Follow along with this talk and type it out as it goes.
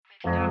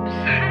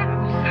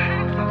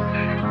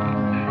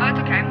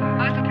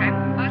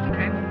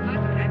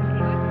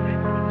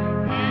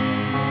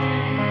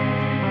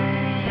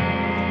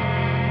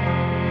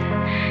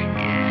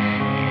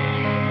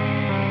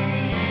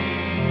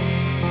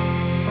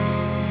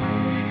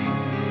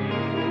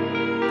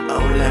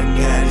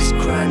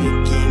this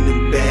chronic in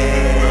the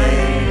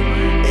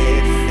bag.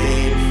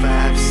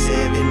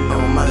 FN57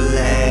 on my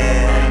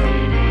lap.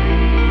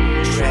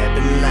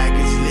 Trapping like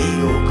it's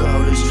legal,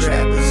 call us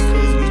trappers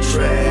cause we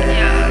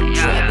trap.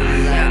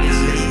 Trapping like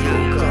it's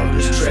legal, call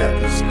us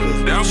trappers cause we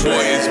trap. That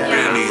boy is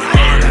Benny I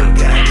Hunter.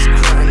 got this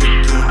chronic in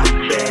the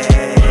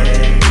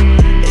bag.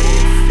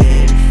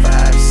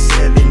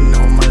 FN57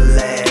 on my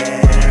lap.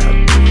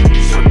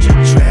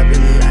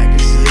 Trapping like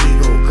it's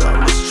legal, call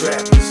us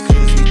trappers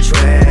cause we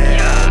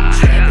trap.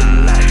 Trapping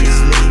like it's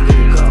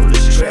legal, call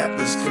us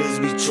trappers cause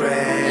we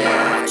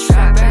trap.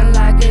 Trapping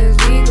like it's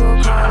legal,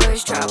 call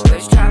us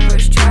trappers,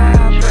 trappers,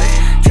 trappers.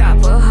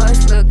 Trapper,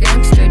 hustler,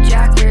 gangster,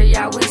 jacker,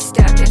 yeah, we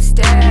stackin',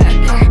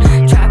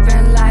 stackin'.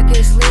 Trapping like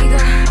it's legal,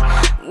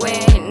 we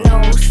ain't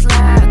no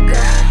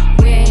slacker.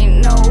 We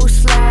ain't no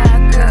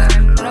slacker,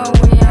 no,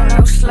 we ain't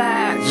no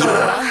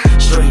slacker.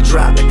 Straight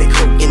drop like the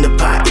coke in the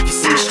pot. If you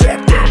see me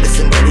strapped up, there's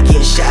somebody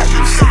getting shot.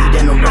 You see it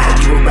down the ride,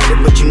 you a rider,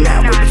 but you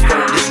not with the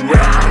phone. This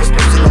rap, I was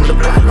posting on the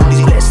block, all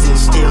these lessons.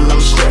 Still I'm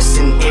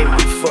stressing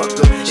every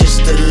fucker,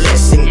 just a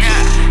lesson.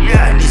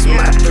 God is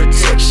my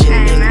protection,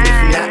 and if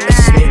not a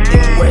Smith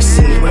and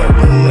Wesson, well,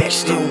 I'm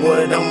next to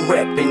what I'm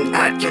reppin'.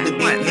 I kill the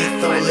beat,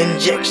 lethal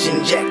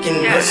injection,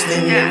 jacking,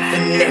 hustling and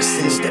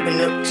finessing, stepping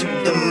up to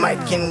the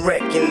mic and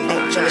wrecking.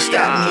 Ain't tryna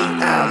stop me,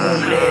 I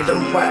won't let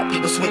them. Why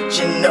people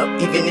switching up,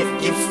 even if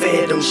you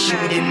fed them, shoot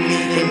at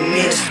me and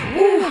miss.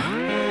 Woo,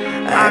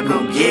 I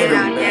go get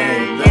 'em,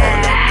 man.